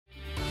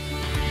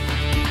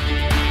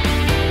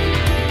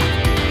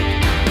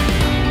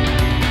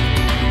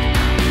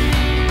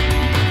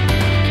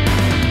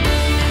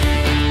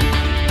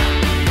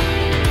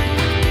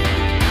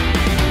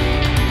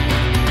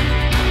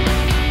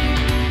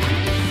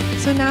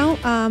So now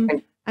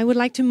I would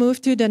like to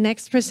move to the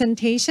next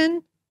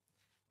presentation.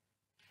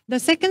 The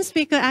second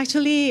speaker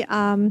actually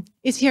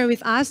is here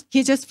with us.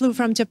 He just flew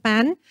from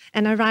Japan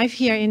and arrived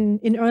here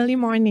in early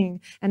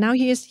morning. And now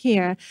he is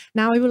here.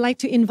 Now I would like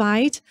to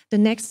invite the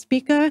next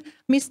speaker,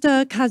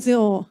 Mr.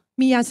 Kazuo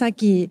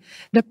Miyazaki,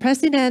 the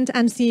president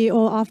and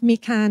CEO of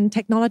MiCAN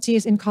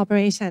Technologies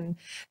Incorporation.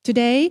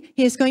 Today,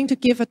 he is going to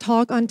give a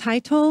talk on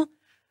title,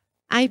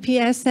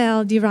 iPS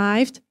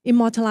cell-derived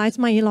immortalized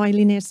myeloid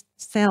lineage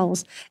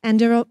cells and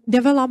the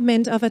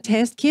development of a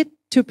test kit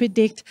to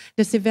predict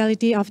the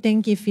severity of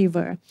dengue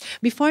fever.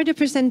 Before the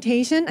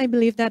presentation, I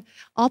believe that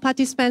all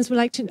participants would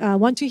like to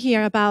want to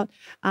hear about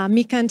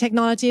MiCAN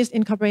Technologies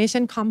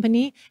Incorporation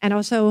company and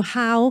also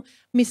how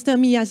Mr.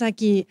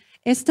 Miyazaki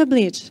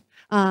established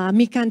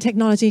MiCAN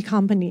Technology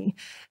Company.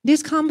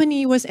 This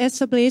company was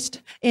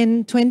established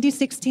in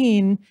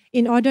 2016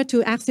 in order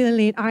to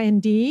accelerate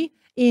R&D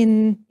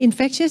in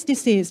infectious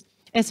disease,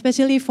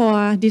 especially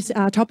for this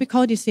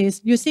tropical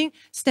disease using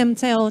stem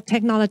cell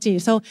technology.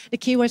 So the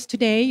keywords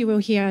today, you will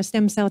hear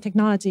stem cell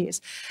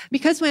technologies.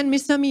 Because when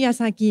Mr.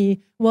 Miyazaki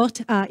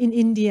worked in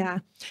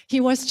India, he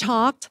was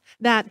shocked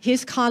that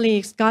his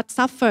colleagues got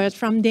suffered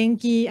from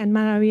dengue and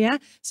malaria.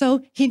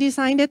 So he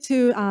decided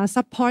to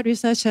support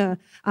researchers,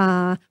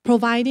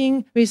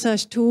 providing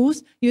research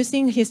tools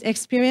using his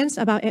experience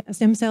about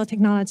stem cell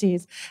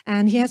technologies.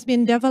 And he has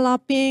been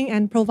developing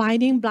and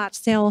providing blood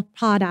cell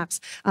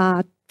products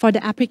for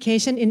the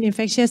application in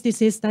infectious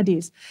disease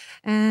studies.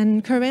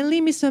 And currently,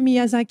 Mr.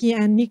 Miyazaki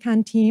and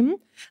MiCAN team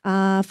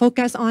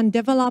focus on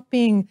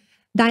developing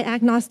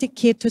diagnostic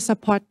kit to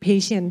support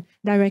patient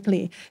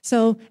directly.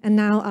 So, and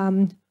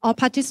now all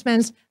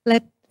participants,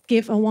 let's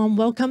give a warm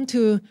welcome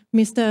to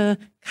Mr.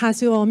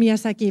 Kazuo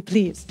Miyazaki,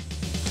 please.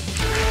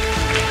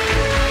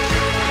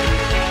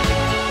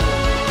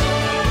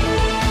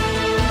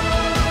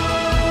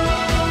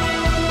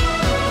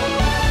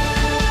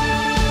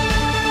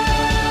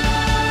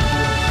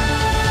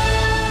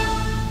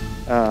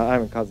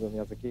 I'm Kazuo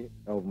Miyazaki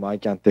of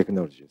MiCAN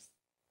Technologies.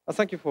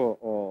 Thank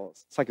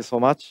you so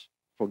much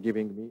for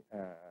giving me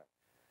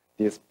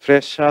this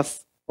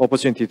precious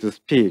opportunity to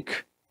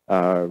speak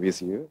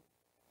with you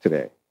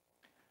today.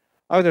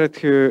 I would like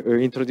to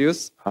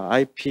introduce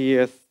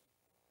iPS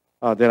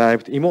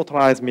derived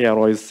immortalized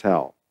myeloid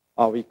cell,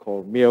 we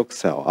call MiCAN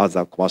cell as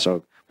a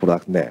commercial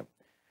product name,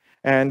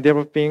 and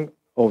developing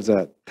of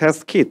the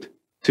test kit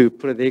to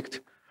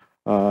predict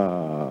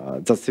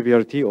the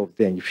severity of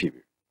dengue fever.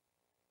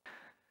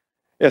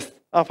 Yes,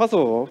 first of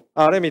all,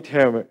 let me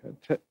tell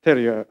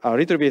you a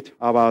little bit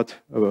about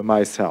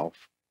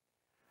myself.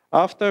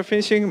 After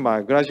finishing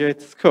my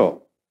graduate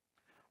school,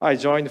 I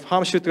joined a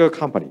pharmaceutical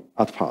company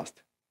at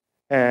first,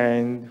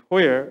 and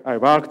where I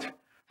worked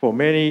for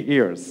many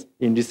years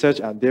in research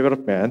and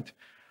development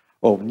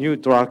of new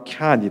drug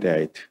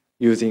candidates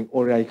using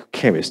organic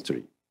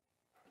chemistry.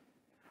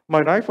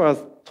 My life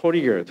was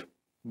triggered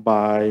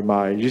by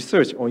my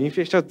research on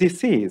infectious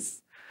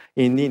disease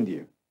in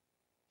India.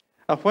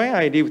 When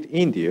I lived in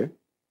India,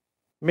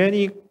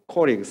 many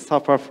colleagues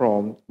suffer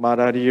from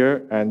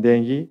malaria and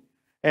dengue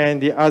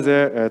and the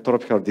other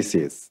tropical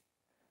disease.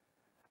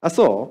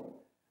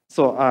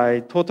 So I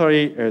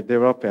totally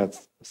developed a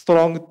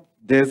strong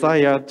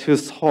desire to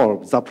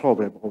solve the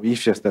problem of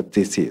infectious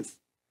disease.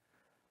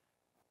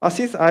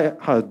 Since I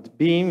had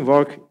been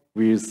working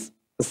with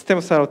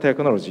stem cell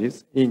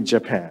technologies in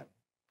Japan,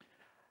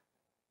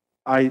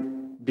 I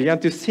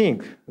began to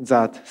think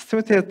that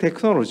stem cell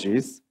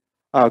technologies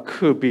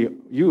could be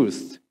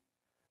used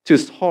to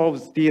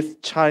solve this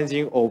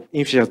challenging of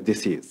infectious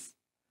disease.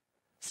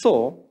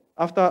 So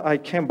after I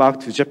came back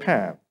to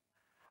Japan,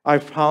 I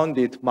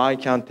founded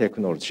MiCAN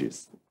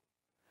Technologies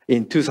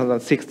in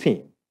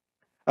 2016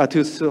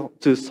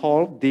 to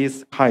solve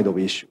these kind of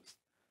issues.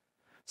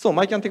 So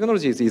MiCAN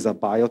Technologies is a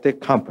biotech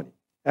company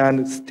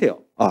and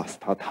still a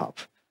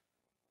startup.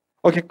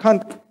 Okay,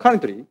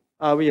 currently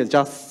we are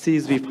just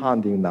Series B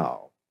funding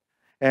now,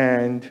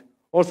 and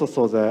also,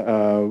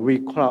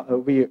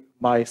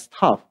 my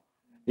staff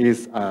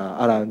is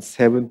around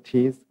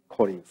 70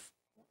 colleagues.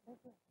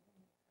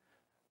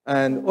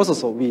 And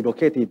also, we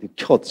located in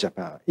Kyoto,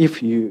 Japan.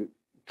 If you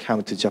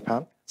come to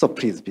Japan, so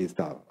please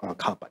visit our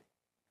company.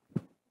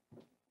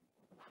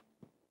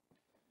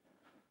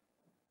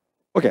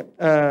 Okay,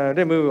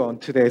 let's move on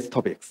to today's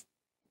topics.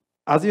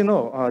 As you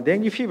know,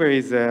 dengue fever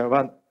is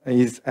an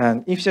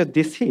infectious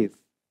disease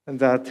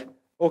that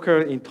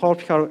occurs in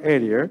tropical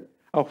area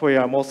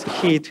where most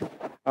heat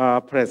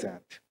are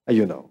present,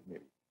 you know.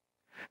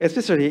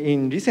 Especially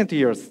in recent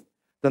years,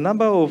 the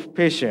number of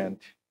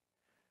patients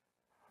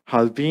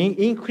has been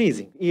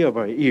increasing year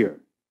by year.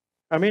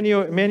 Many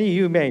of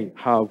you may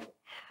have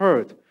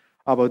heard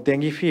about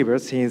dengue fever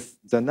since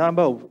the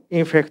number of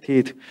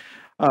infected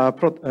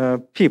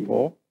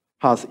people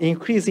has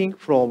increasing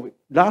from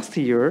last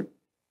year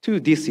to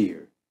this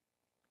year.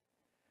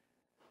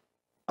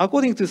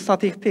 According to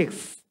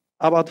statistics,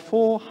 about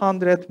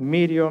 400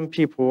 million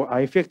people are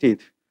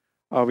infected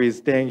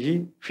with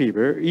dengue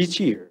fever each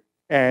year,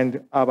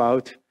 and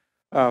about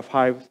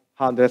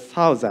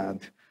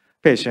 500,000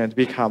 patient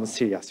becomes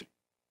seriously.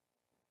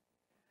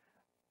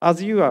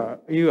 As you are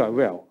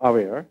well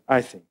aware,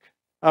 I think,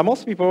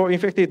 most people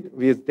infected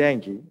with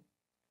dengue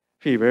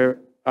fever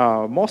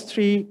are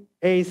mostly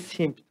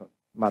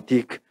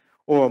asymptomatic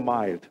or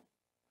mild.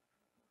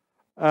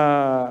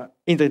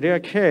 In the rare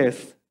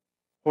case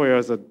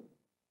where the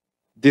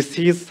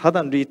disease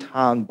suddenly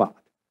turned bad.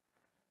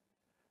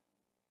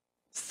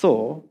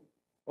 So,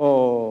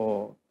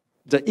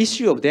 the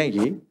issue of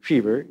dengue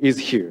fever is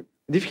here.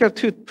 Difficult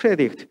to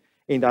predict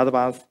in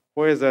advance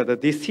whether the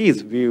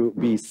disease will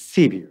be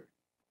severe.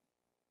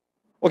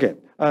 Okay,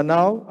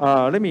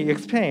 now let me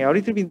explain a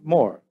little bit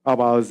more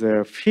about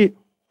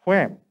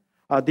when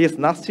this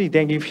nasty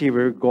dengue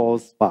fever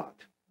goes bad.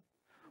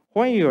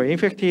 When you are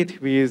infected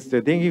with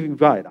the dengue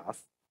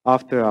virus,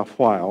 after a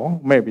while,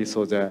 maybe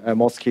so the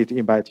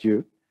mosquito bite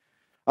you,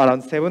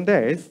 around 7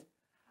 days,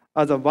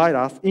 the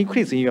virus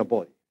increases in your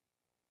body.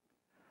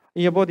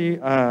 In your body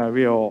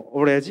will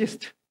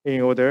resist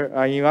in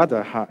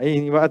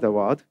other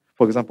words,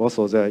 for example,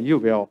 so that you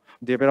will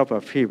develop a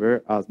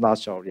fever as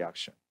natural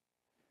reaction.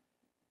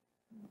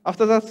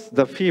 After that,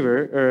 the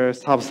fever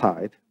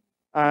subsides,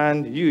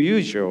 and you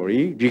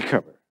usually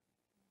recover.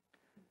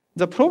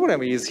 The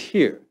problem is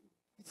here.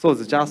 So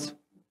it's just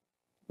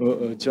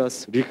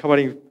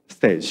recovering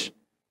stage.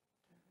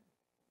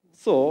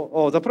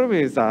 So the problem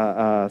is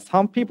that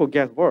some people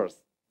get worse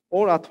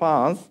all at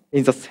once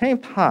in the same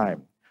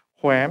time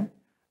when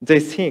they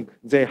think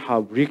they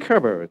have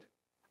recovered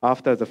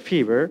after the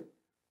fever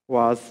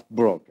was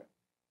broken.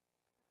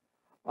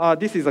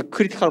 This is a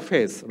critical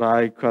phase,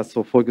 like,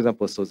 so for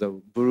example, so the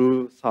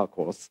blue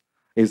circles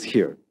is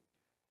here.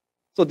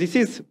 So this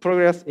is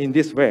progress in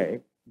this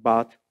way,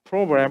 but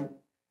problem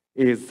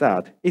is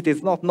that it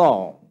is not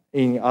known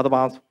in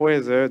advance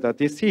whether the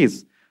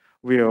disease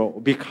will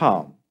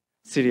become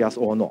serious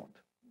or not.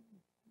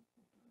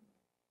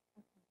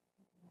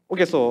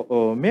 Okay,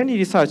 so many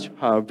research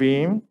have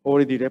been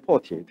already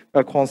reported,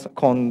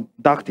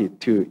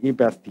 conducted to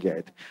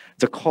investigate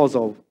the cause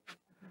of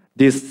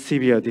this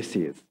severe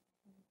disease.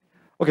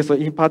 Okay, so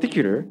in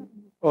particular,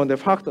 on the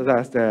fact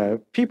that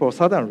the people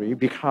suddenly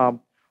become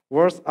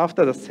worse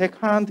after the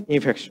second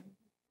infection.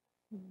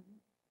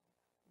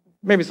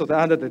 Maybe so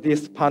under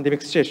this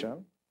pandemic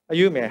situation,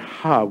 you may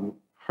have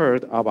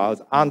heard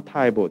about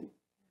antibody.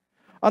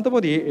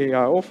 Antibody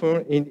are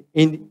often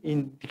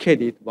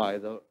indicated by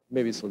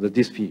maybe so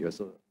this figure,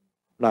 so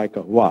like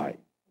a Y.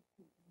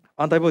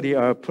 Antibody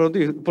are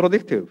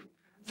protective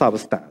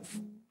substance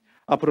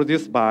are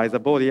produced by the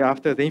body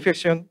after the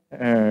infection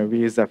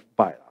with the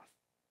virus.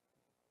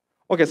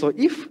 Okay, so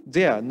if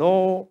there are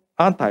no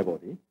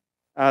antibody,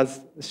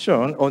 as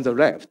shown on the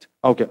left,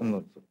 okay,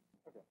 for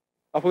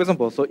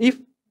example, so if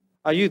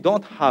you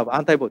don't have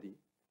antibody,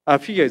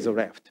 figure is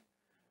left.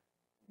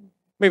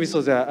 Maybe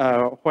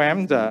so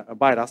when the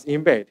virus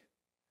invade,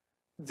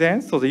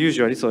 then so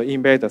usually so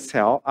invade the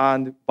cell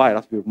and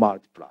virus will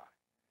multiply.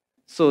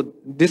 So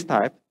this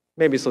type,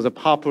 maybe so the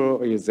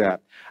purple is a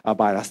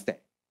virus stain.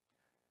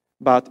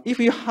 But if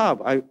you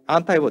have an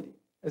antibody,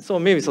 so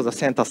maybe so the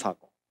center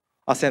circle,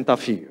 a center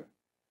figure.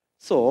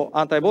 So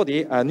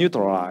antibody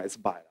neutralize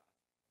virus.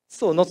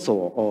 So not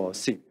so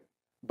severe,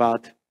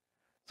 but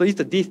so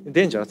it's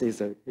dangerous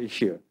is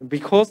here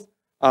because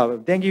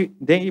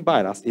dengue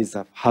virus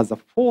has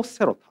 4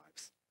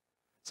 serotypes.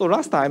 So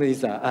last time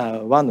is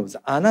one of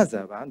the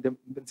another one.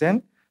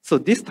 Then so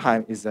this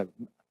time is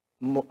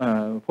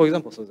for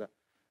example so the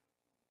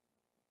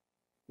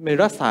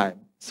last time.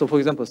 So for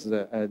example so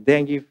the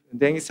dengue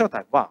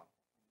serotype 1.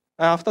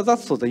 After that,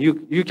 so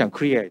you can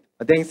create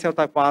a dengue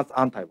serotype 1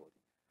 antibody.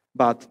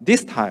 But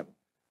this time,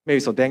 maybe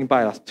so dengue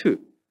virus 2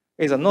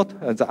 is not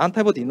the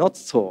antibody not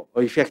so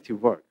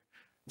effective work.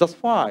 That's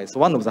why it's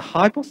one of the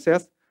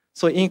hypotheses.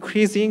 So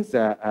increasing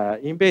the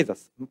invasive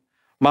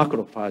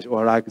macrophage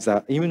or like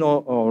the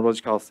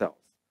immunological cells.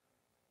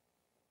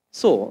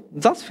 So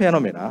that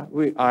phenomena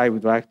I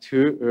would like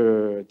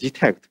to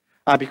detect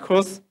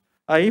because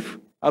if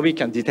we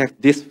can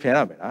detect this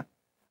phenomena,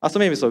 so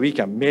maybe so we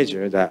can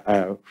measure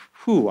the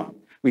who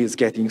is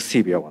getting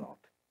severe or not.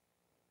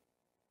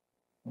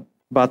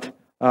 But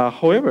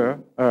however,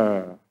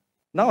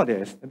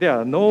 nowadays there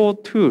are no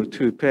tools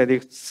to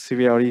predict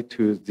severity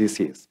to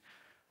disease.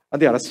 And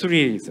there are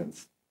 3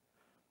 reasons.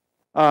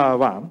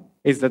 One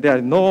is that there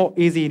are no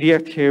easy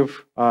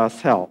reactive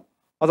cell.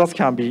 Others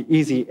can be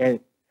easy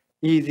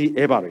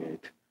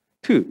evaluate.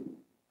 2,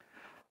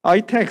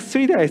 it takes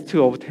 3 days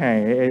to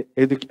obtain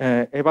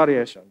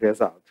evaluation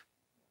result.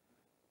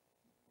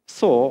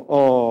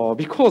 So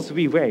because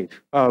we wait,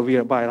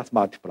 will virus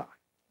multiply.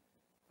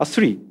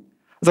 3,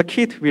 the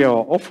kit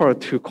will offer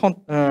to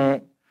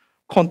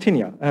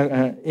continue.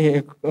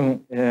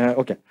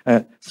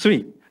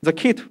 3, the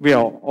kit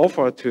will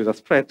offer to the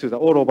spread to the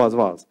all over the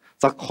world.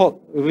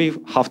 We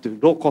have to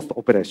low cost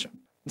operation.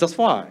 That's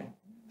why.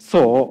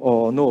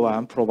 So no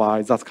one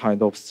provides that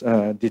kind of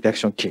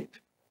detection kit.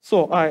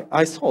 So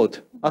I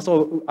thought,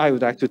 so I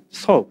would like to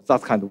solve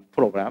that kind of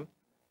problem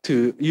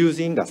to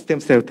using the stem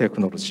cell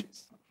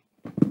technologies.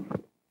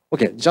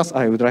 Okay, just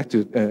I would like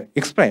to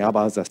explain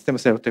about the stem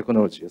cell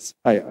technologies.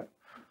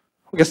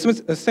 Okay,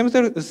 stem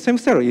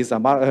cell is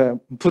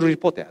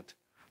pluripotent.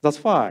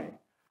 That's why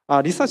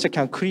a researcher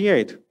can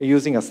create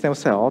using a stem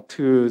cell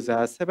to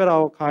the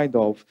several kind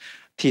of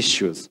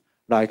tissues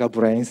like a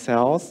brain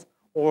cells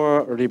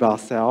or liver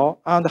cell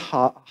and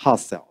heart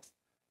cells.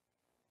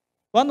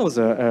 One of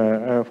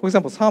the, for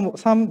example,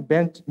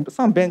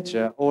 some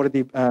venture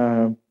already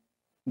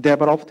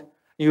developed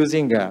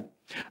using,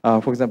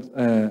 for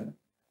example,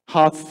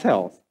 heart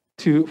cells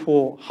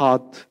for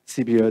heart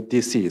severe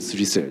disease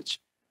research.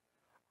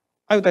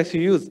 I would like to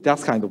use that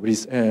kind of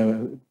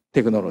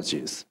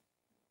technologies.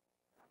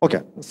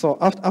 Okay, so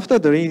after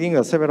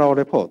reading several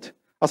reports,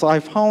 so I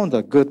found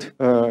a good,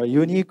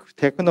 unique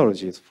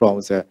technologies from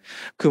the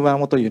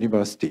Kumamoto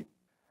University.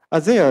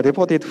 They are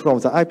reported from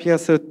the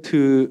iPS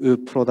to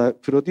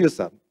produce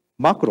a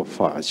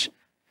macrophage,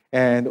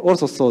 and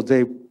also so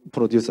they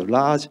produce a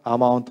large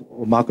amount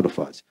of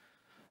macrophage.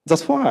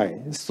 That's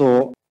why,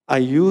 so I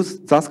use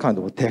that kind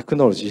of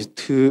technology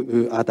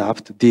to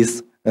adapt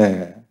these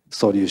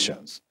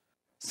solutions.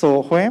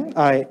 So when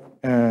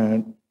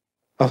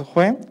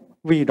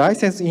we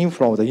licensed in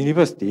from the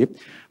university,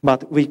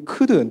 but we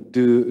couldn't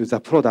do the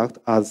product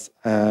as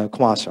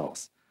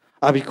commercials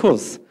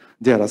because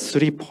there are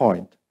 3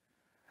 points.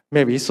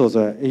 Maybe so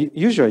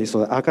usually so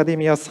the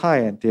academia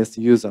scientists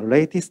use the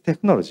latest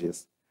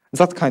technologies.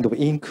 That kind of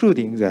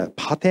including the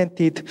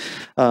patented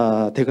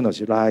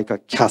technology like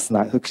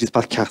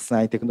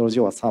CRISPR-Cas9 technology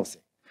or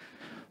something.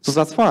 So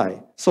that's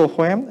why. So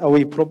when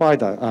we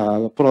provide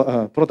a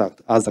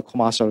product as a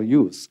commercial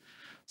use,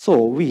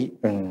 so we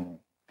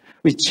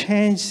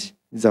change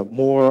the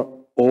more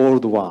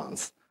old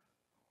ones,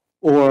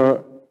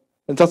 or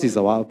that is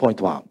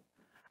point 1.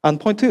 And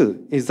point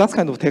 2 is that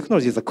kind of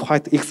technology is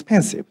quite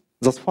expensive.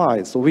 That's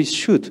why. So we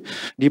should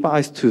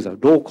revise to the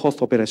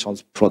low-cost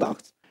operations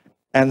products.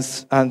 And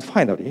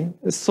finally,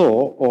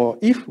 so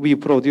if we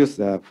produce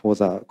for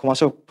the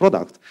commercial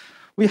product,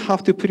 we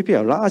have to prepare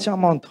a large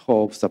amount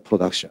of the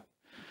production.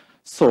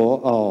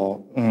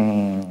 So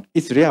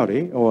it's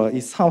rarely or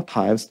it's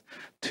sometimes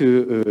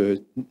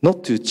to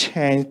not to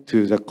change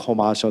to the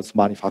commercial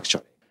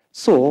manufacturing.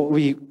 So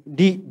we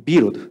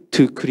rebuild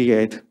to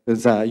create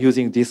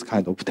using this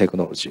kind of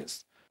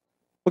technologies.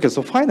 Okay,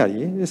 so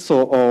finally,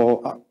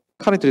 so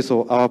currently,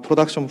 so our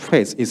production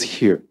phase is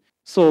here.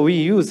 So we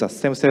use the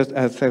stem cell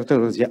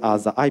technology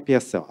as the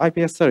iPS cell.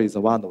 iPS cell is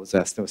one of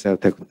the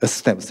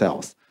stem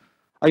cells.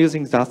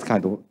 Using that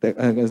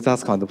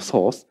kind of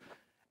source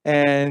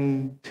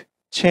and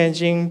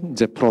changing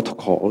the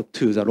protocol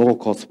to the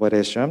low-cost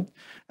operation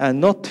and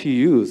not to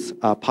use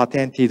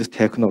patented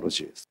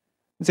technologies.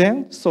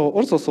 Then, so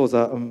also, so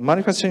the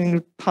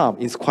manufacturing term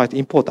is quite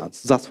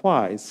important. That's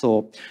why,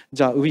 so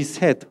we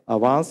set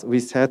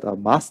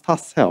master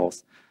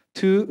cells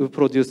to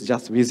produce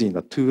just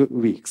within 2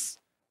 weeks.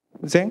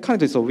 Then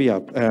currently, so we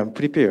are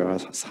prepare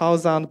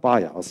 1,000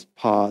 vials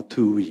per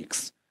 2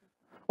 weeks.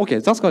 Okay,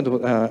 that's kind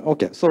of,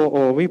 okay,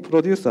 so we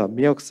produce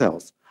milk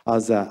cells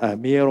as a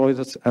myeloid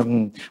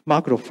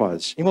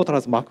macrophage,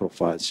 immortalized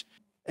macrophage.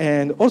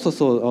 And also,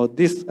 so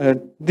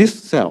these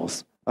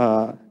cells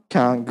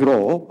can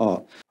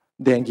grow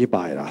dengue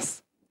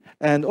virus.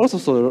 And also,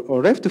 so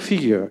left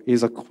figure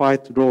is a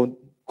quite low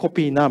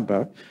copy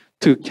number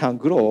can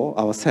grow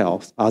our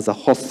cells as a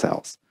host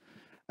cells.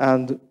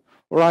 And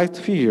right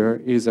figure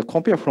is a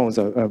compare from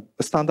the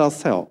standard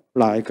cell,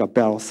 like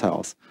barrel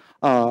cells.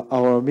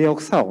 Our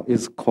milk cell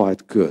is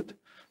quite good.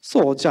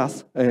 So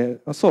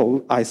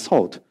so I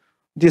thought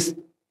this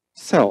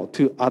cell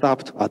to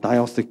adapt a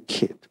diagnostic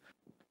kit.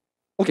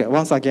 Okay,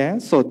 once again,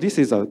 so this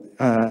is a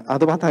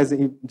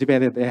advertising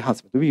dependent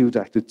enhancement. We would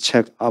like to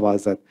check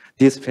about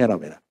this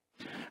phenomena.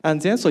 And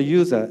then so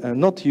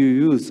not to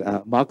use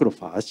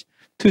macrophage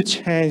to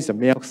change the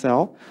milk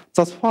cell.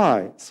 That's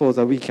why, so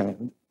that we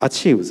can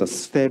achieve the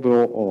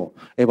stable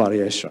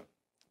evaluation.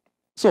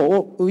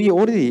 So we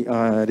already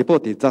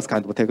reported that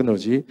kind of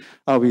technology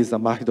with the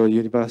McGill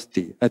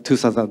University in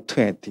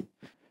 2020.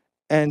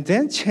 And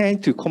then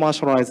change to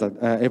commercialize the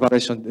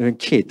evaluation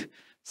kit.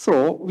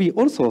 So we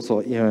also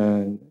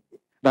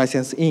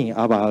license in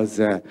about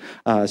the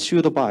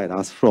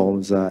pseudovirus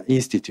from the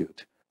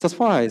institute. That's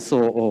why,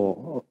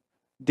 so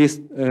this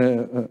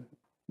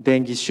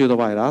dengue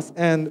pseudovirus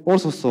and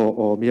also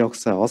so milk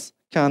cells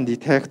can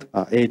detect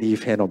AD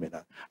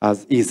phenomena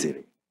as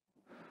easily.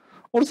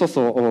 Also,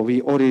 so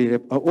we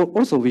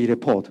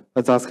report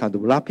that kind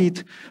of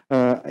rapid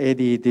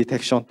AD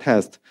detection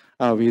test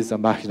with the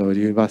McGill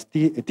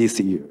University this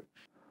year.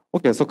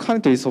 Okay, so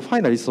currently, so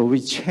finally, so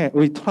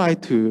we try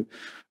to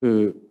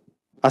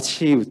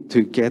achieve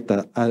to get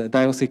a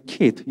diagnostic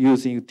kit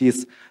using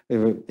these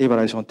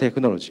evaluation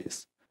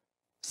technologies.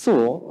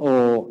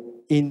 So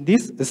in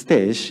this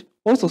stage,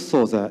 also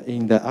so that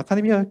in the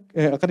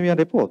academia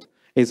report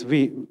is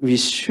we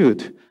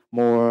should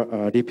more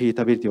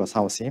repeatability or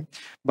something,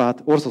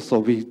 but also so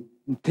we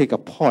take a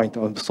point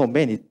on so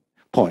many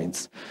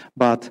points.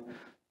 But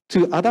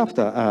to adapt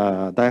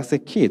a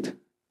diagnostic kit,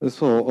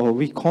 so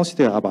we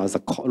consider about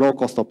the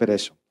low-cost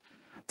operation.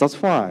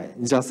 That's why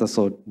just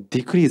so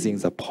decreasing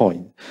the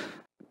point.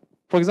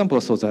 For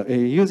example, so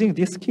using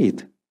this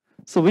kit,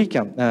 so we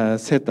can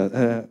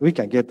we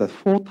can get the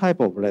 4 type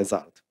of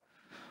result.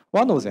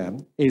 One of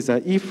them is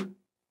if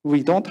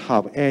we don't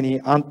have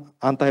any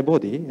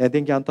antibody, a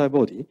dengue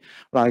antibody,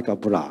 like a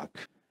black.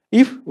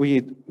 If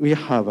we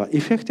have an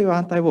effective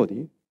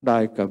antibody,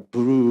 like a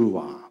blue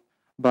one,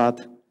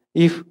 but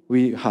if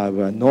we have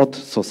not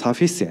so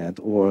sufficient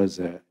or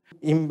the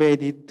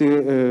embedded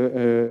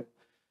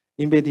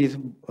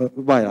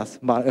virus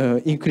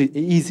increase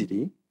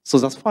easily, so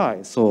that's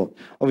why. So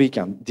we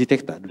can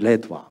detect the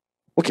red one.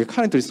 Okay,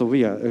 currently, so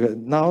we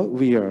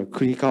are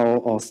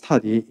clinical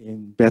study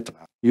in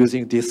Vietnam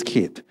using this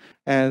kit,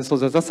 and so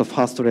that's the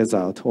first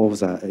result of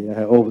the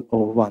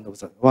one of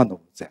them.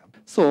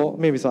 So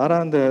maybe so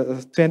around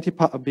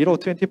below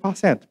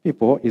 20%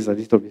 people is a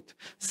little bit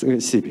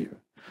severe.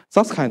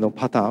 That's kind of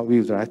pattern we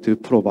would like to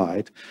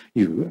provide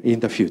you in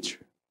the future.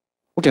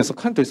 Okay, so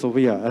currently, so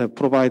we are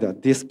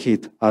provide this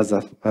kit as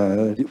a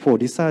for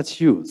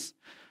research use,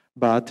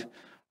 but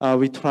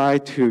we try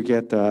to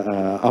get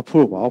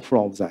approval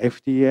from the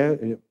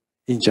FDA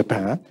in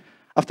Japan.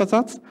 After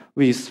that,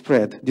 we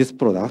spread this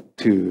product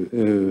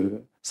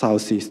to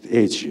Southeast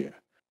Asia.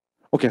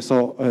 Okay,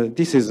 so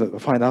this is the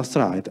final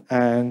slide,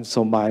 and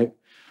so my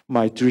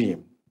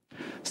dream.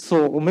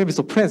 So maybe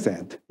the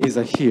present is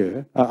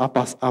here,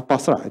 upper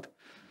slide.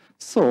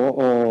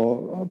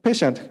 So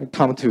patient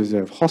come to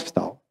the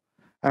hospital,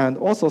 and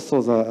also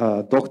so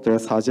the doctor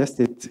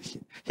suggested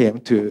him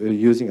to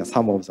using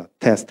some of the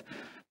test,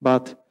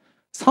 but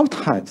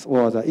sometimes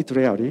or it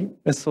rarely,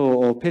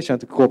 so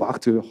patient go back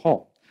to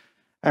home,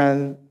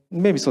 and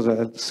maybe so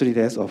the 3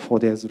 days or 4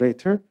 days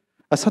later,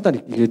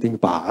 suddenly getting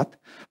bad,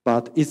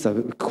 but it's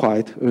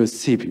quite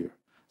severe.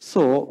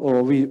 So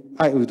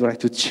I would like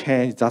to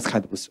change that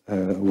kind of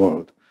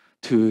world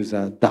to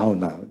the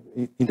downer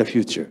in the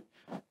future.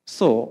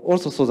 So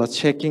also so that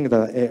checking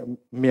the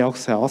milk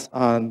cells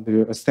and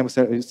the stem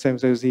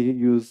cells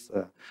use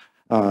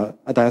a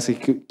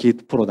diagnostic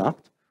kit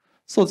product.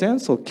 So then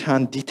so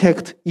can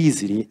detect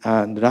easily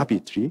and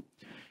rapidly.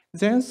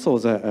 Then so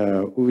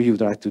we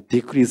would like to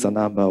decrease the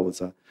number of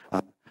the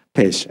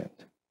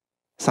patient.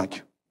 Thank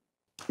you.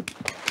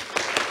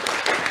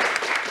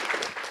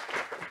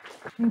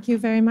 Thank you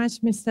very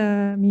much,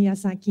 Mr.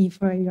 Miyazaki,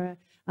 for your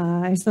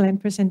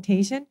excellent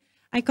presentation.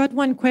 I got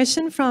one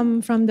question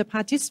from the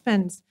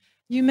participants.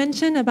 You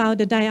mentioned about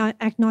the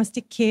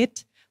diagnostic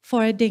kit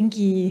for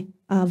dengue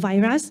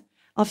virus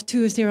of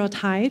 2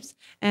 serotypes.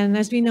 And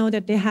as we know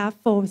that they have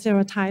 4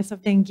 serotypes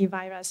of dengue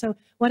virus. So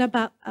what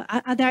about,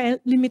 are there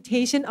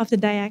limitations of the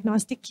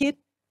diagnostic kit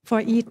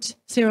for each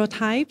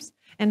serotypes?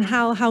 And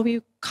how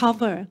we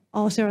cover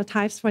all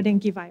serotypes for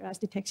dengue virus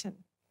detection?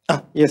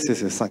 Yes.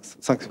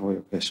 Thanks for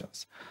your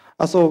questions.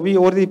 So we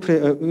already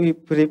prepared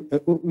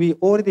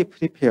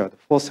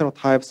 4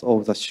 serotypes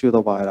of the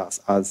pseudovirus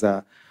as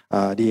a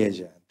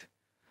reagent.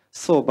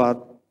 So,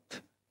 but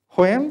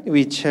when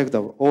we checked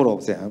all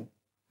of them,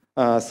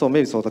 so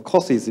maybe so the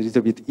cost is a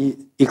little bit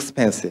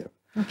expensive.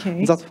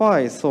 Okay. That's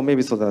why. So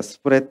maybe so the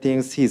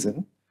spreading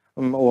season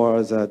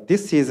or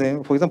this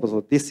season, for example,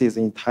 so this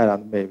season in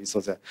Thailand, maybe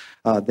so the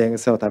dengue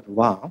serotype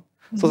 1.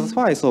 So that's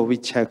why. So we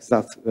checked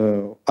that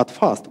at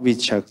first. We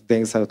checked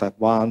dengue serotype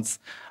 1's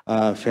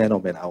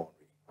phenomena only.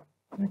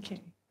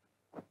 Okay.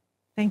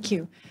 Thank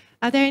you.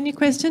 Are there any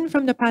questions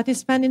from the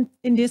participant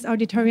in this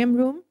auditorium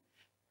room?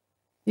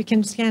 You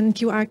can scan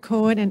QR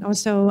code and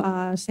also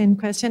send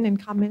questions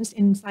and comments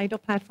inside the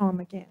platform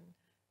again.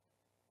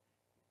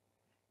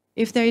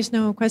 If there is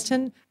no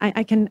question,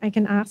 I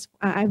can ask.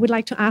 I would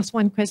like to ask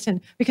one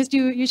question because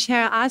you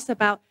share us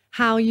about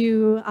how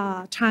you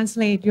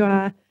translate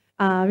your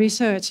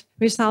research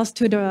results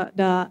to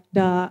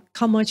the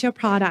commercial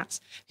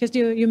products. Because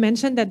you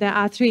mentioned that there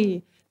are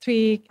three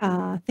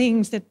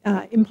things that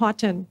are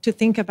important to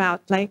think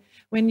about. Like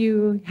when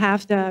you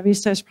have the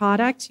research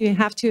product, you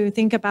have to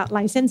think about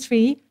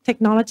license-free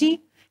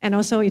technology, and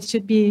also it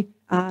should be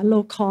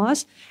low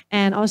cost,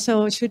 and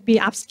also should be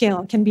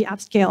upscale, can be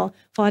upscale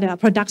for the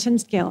production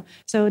scale.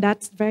 So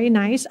that's very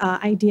nice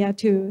idea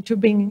to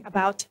bring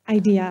about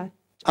idea.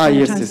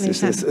 Yes. Okay.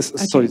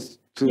 Sorry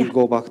to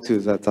go back to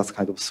that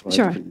kind of slide,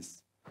 sure.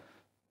 please.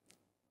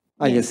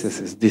 Yes.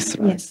 This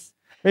slide. Yes.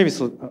 Maybe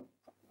so.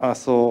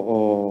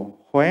 So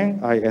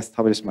when I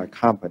established my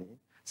company,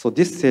 so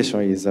this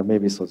session is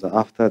maybe so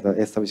after the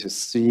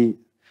established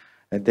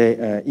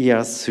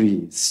year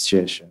 3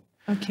 situation.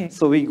 Okay.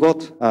 So we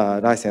got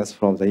a license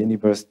from the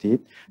university,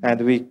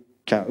 and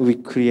we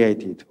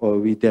created or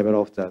we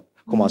developed the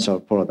commercial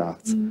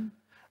products.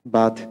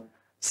 But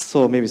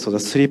so maybe so the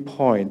 3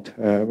 point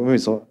maybe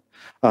so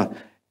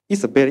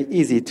it's very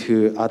easy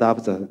to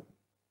adapt the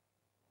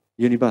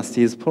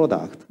university's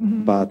product,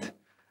 but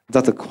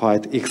that's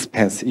quite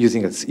expensive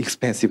using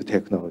expensive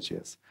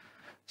technologies.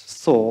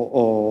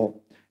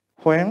 So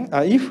when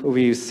if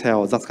we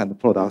sell that kind of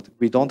product,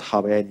 we don't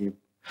have any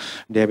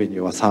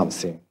revenue or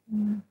something,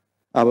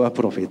 a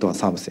profit or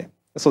something.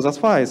 So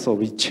that's why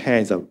we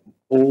change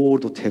all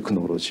the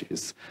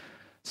technologies.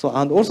 So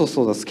and also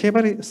so the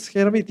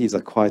scalability is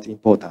quite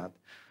important.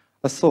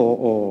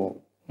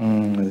 So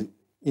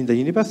in the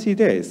university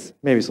days,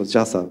 maybe so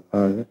just a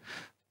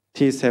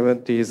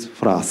T70s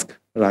flask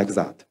like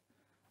that.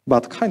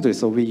 But kindly,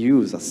 so we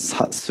use a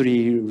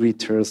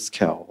 3-liter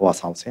scale or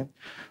something.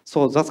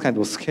 So that kind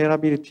of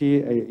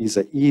scalability is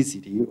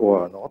easy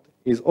or not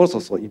is also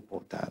so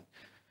important.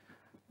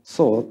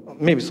 So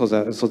maybe so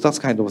that's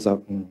kind of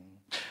the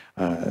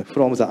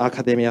from the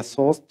academia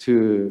source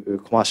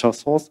to commercial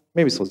source.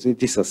 Maybe so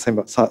this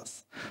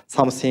is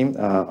something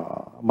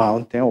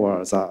mountain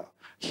or the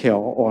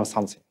hill or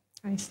something.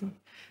 I see.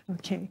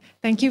 Okay,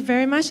 thank you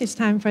very much. It's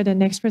time for the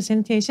next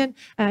presentation.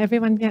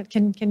 Everyone,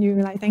 can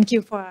you thank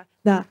you for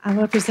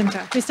our presenter,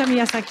 Mr.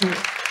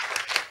 Miyazaki.